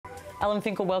Alan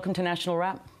Finkel, welcome to National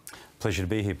Wrap. Pleasure to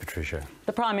be here, Patricia.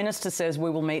 The Prime Minister says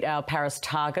we will meet our Paris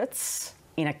targets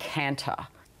in a canter.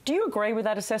 Do you agree with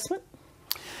that assessment?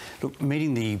 Look,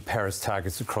 meeting the Paris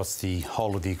targets across the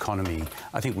whole of the economy,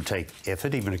 I think will take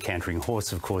effort. Even a cantering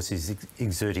horse, of course, is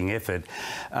exerting effort.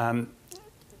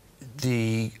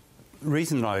 The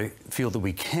reason I feel that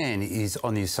we can is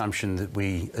on the assumption that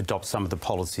we adopt some of the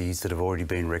policies that have already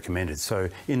been recommended. So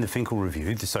in the Finkel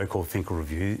review, the so-called Finkel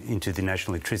review into the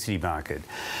national electricity market,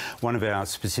 one of our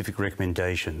specific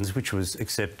recommendations, which was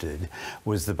accepted,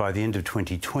 was that by the end of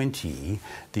 2020,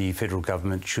 the federal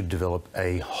government should develop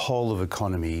a whole of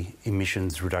economy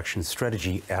emissions reduction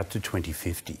strategy out to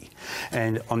 2050.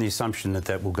 And on the assumption that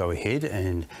that will go ahead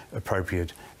and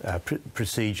appropriate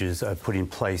procedures are put in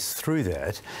place through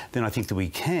that, then I think that we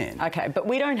can. OK, but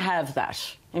we don't have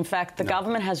that. In fact, the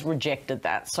government has rejected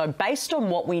that. So based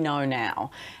on what we know now,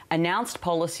 announced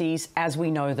policies as we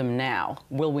know them now,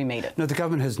 will we meet it? No, the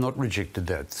government has not rejected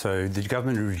that. So the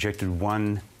government rejected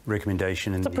one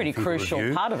recommendation in the Finkel review. It's a pretty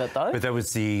crucial part of it, though. But that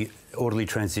was the orderly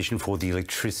transition for the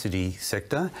electricity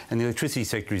sector. And the electricity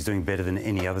sector is doing better than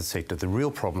any other sector. The real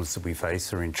problems that we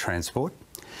face are in transport,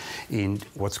 in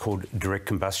what's called direct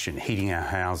combustion, heating our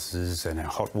houses and our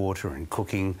hot water and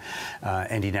cooking,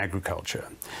 and in agriculture.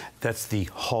 That's the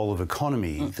whole of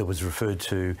economy that was referred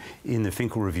to in the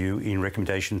Finkel review in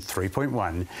recommendation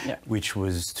 3.1, which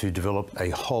was to develop a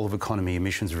whole of economy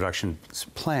emissions reduction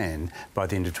plan by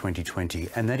the end of 2020,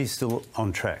 and that is still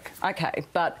on track. OK,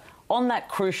 but on that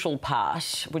crucial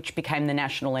part, which became the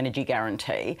National Energy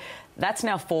Guarantee, that's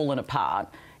now fallen apart.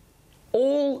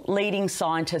 All leading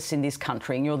scientists in this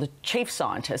country, and you're the chief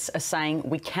scientist, are saying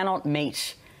we cannot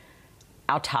meet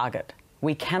our target.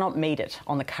 We cannot meet it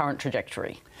on the current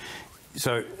trajectory.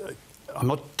 So I'm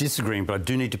not disagreeing, but I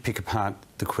do need to pick apart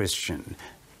the question.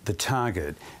 The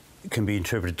target can be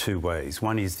interpreted two ways.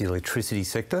 One is the electricity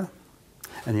sector,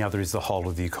 and the other is the whole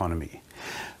of the economy.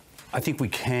 I think we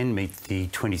can meet the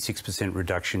 26%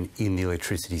 reduction in the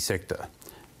electricity sector,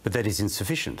 but that is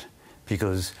insufficient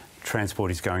because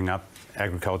transport is going up,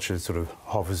 agriculture sort of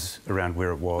hovers around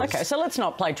where it was. OK, so let's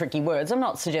not play tricky words. I'm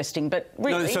not suggesting, but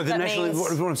really, no, so that means...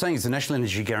 what I'm saying is the National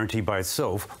Energy Guarantee by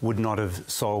itself would not have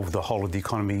solved the whole of the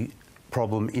economy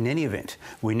problem in any event.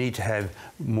 We need to have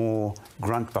more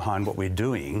grunt behind what we're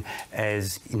doing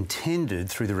as intended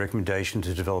through the recommendation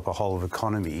to develop a whole of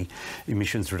economy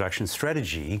emissions reduction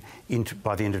strategy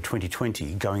by the end of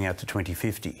 2020, going out to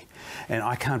 2050. And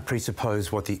I can't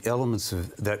presuppose what the elements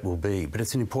of that will be, but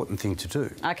it's an important thing to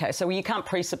do. OK, so you can't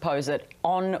presuppose it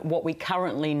on what we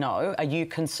currently know. Are you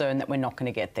concerned that we're not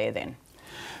going to get there then?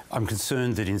 I'm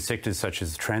concerned that in sectors such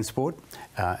as transport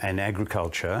and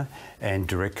agriculture and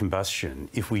direct combustion,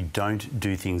 if we don't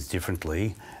do things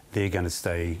differently, they're going to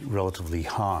stay relatively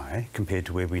high compared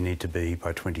to where we need to be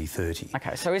by 2030.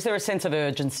 OK, so is there a sense of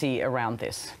urgency around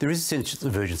this? There is a sense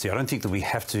of urgency. I don't think that we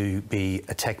have to be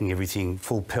attacking everything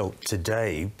full pelt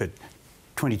today, but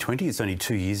 2020 is only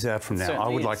 2 years out from now. Certainly I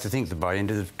would is. like to think that by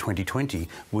end of 2020,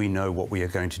 we know what we are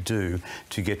going to do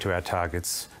to get to our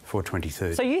targets for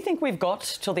 2030. So you think we've got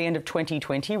till the end of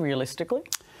 2020, realistically?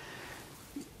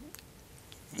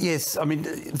 Yes. I mean,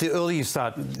 the earlier you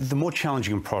start, the more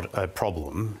challenging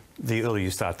problem, the earlier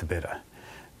you start, the better.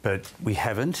 But we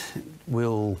haven't.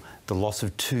 Will the loss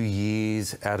of 2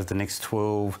 years out of the next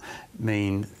 12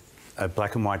 mean a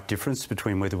black and white difference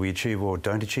between whether we achieve or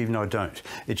don't achieve? No, I don't.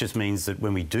 It just means that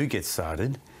when we do get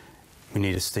started, we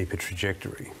need a steeper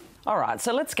trajectory. All right,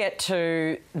 so let's get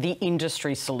to the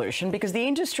industry solution, because the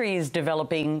industry is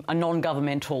developing a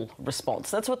non-governmental response.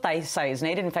 That's what they say is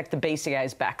needed. In fact, the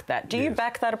BCA's backed that. Do you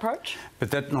back that approach? But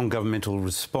that non-governmental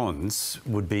response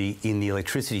would be in the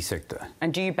electricity sector.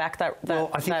 And do you back that,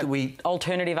 well, I think that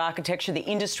alternative architecture, the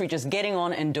industry just getting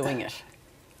on and doing it?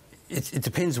 It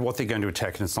depends what they're going to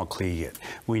attack, and it's not clear yet.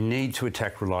 We need to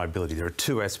attack reliability. There are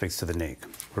two aspects to the neg: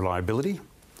 reliability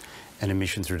and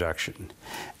emissions reduction.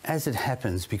 As it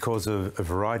happens, because of a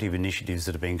variety of initiatives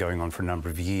that have been going on for a number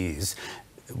of years,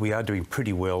 we are doing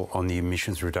pretty well on the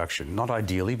emissions reduction. Not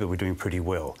ideally, but we're doing pretty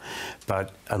well.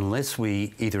 But unless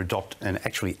we either adopt and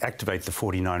actually activate the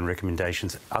 49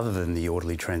 recommendations other than the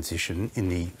orderly transition in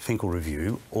the Finkel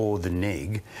review or the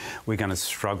neg, we're going to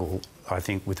struggle, I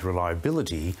think, with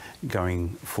reliability going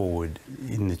forward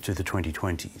to the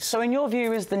 2020s. So in your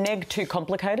view, is the neg too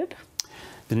complicated?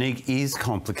 The neg is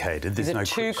complicated. Is it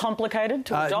too complicated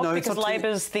to adopt? No, because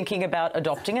Labor's thinking about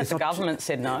adopting it. The government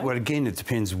said no. Well, again, it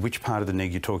depends which part of the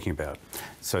neg you're talking about.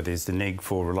 So there's the neg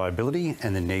for reliability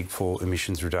and the neg for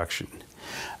emissions reduction.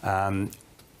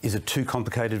 Is it too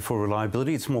complicated for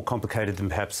reliability? It's more complicated than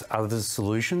perhaps other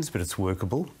solutions, but it's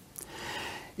workable.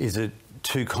 Is it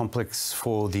too complex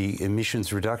for the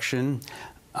emissions reduction?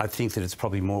 I think that it's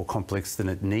probably more complex than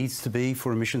it needs to be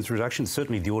for emissions reduction.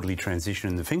 Certainly the orderly transition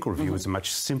in the Finkel review is a much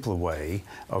simpler way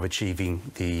of achieving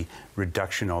the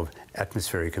reduction of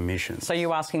atmospheric emissions. So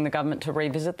you're asking the government to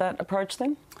revisit that approach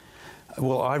then?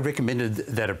 Well, I recommended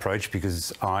that approach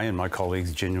because I and my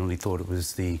colleagues genuinely thought it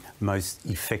was the most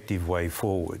effective way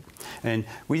forward. And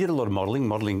we did a lot of modelling.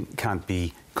 Modelling can't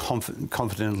be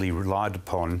confidently relied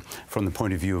upon from the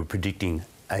point of view of predicting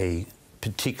a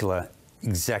particular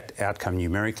exact outcome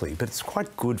numerically, but it's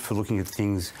quite good for looking at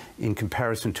things in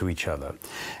comparison to each other.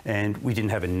 And we didn't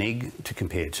have a neg to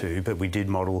compare to, but we did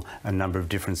model a number of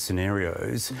different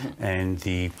scenarios, and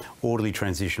the orderly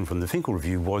transition from the Finkel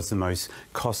review was the most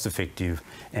cost-effective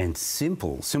and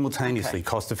simultaneously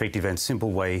cost-effective and simple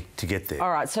way to get there.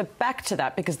 All right, so back to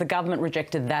that, because the government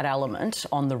rejected that element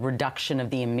on the reduction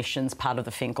of the emissions part of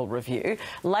the Finkel review.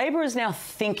 Labor is now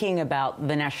thinking about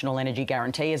the National Energy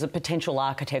Guarantee as a potential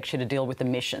architecture to deal with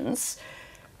emissions.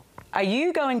 Are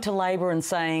you going to Labor and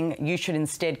saying you should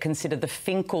instead consider the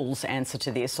Finkel's answer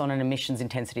to this on an emissions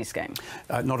intensity scheme?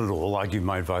 Not at all. I give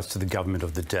my advice to the government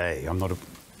of the day. I'm not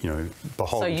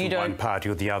beholden to one party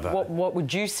or the other. What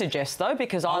would you suggest, though?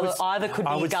 Because either could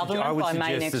be government by May next year. I would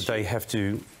suggest that they have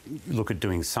to look at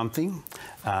doing something.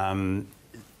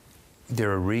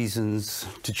 There are reasons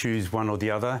to choose one or the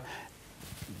other.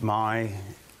 My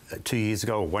 2 years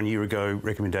ago or 1 year ago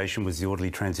recommendation was the orderly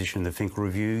transition in the Finkel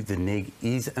review. The neg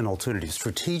is an alternative.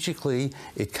 Strategically,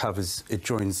 it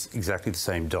joins exactly the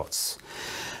same dots.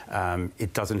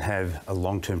 It doesn't have a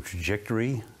long-term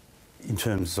trajectory in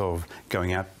terms of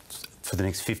going out for the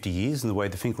next 50 years in the way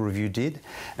the Finkel review did,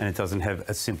 and it doesn't have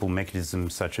a simple mechanism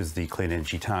such as the clean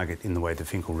energy target in the way the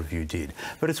Finkel review did.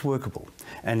 But it's workable,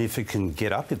 and if it can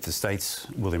get up, if the states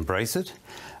will embrace it,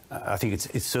 I think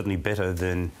it's certainly better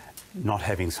than not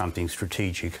having something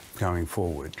strategic going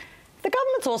forward. The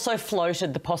government's also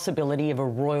floated the possibility of a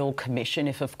royal commission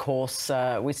if, of course,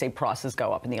 we see prices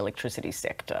go up in the electricity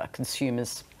sector.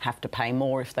 Consumers have to pay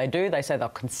more if they do. They say they'll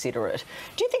consider it.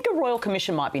 Do you think a royal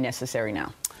commission might be necessary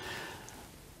now?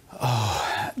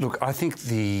 Oh, look, I think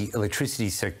the electricity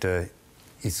sector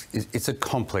it's a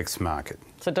complex market.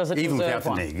 So does it even without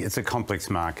one? the neg, it's a complex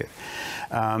market.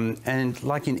 And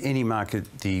like in any market,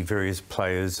 the various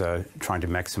players are trying to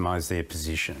maximise their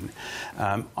position.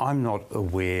 I'm not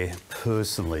aware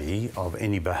personally of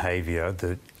any behaviour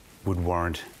that would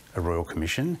warrant a royal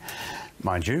commission.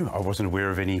 Mind you, I wasn't aware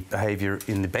of any behaviour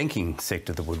in the banking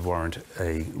sector that would warrant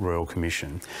a royal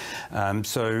commission.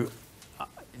 So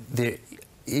there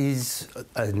is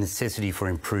a necessity for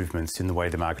improvements in the way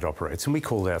the market operates, and we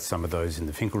called out some of those in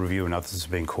the Finkel review, and others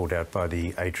have been called out by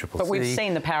the ACCC. But we've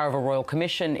seen the power of a royal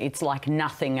commission. It's like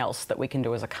nothing else that we can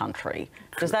do as a country.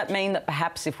 Correct. Does that mean that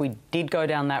perhaps if we did go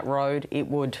down that road, it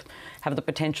would have the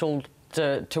potential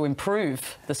to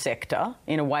improve the sector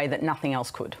in a way that nothing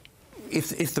else could?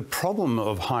 If the problem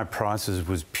of high prices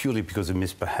was purely because of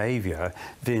misbehaviour,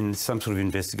 then some sort of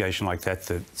investigation like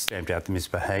that stamped out the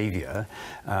misbehaviour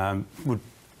would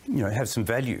have some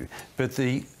value. But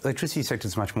the electricity sector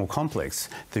is much more complex.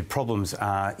 The problems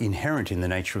are inherent in the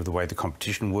nature of the way the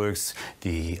competition works,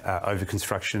 the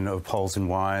over-construction of poles and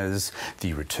wires,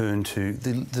 the return to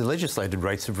the legislated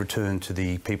rates of return to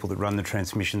the people that run the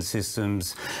transmission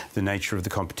systems, the nature of the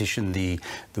competition, the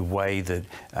way that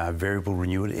variable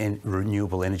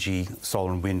renewable energy,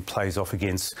 solar and wind, plays off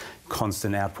against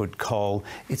constant output coal.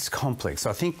 It's complex.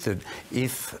 I think that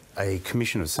if a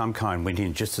commission of some kind went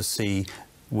in just to see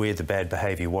where the bad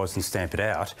behaviour was and stamp it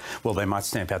out, well, they might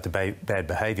stamp out the bad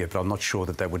behaviour, but I'm not sure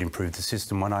that would improve the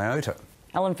system one iota.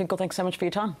 Alan Finkel, thanks so much for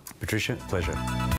your time. Patricia, pleasure.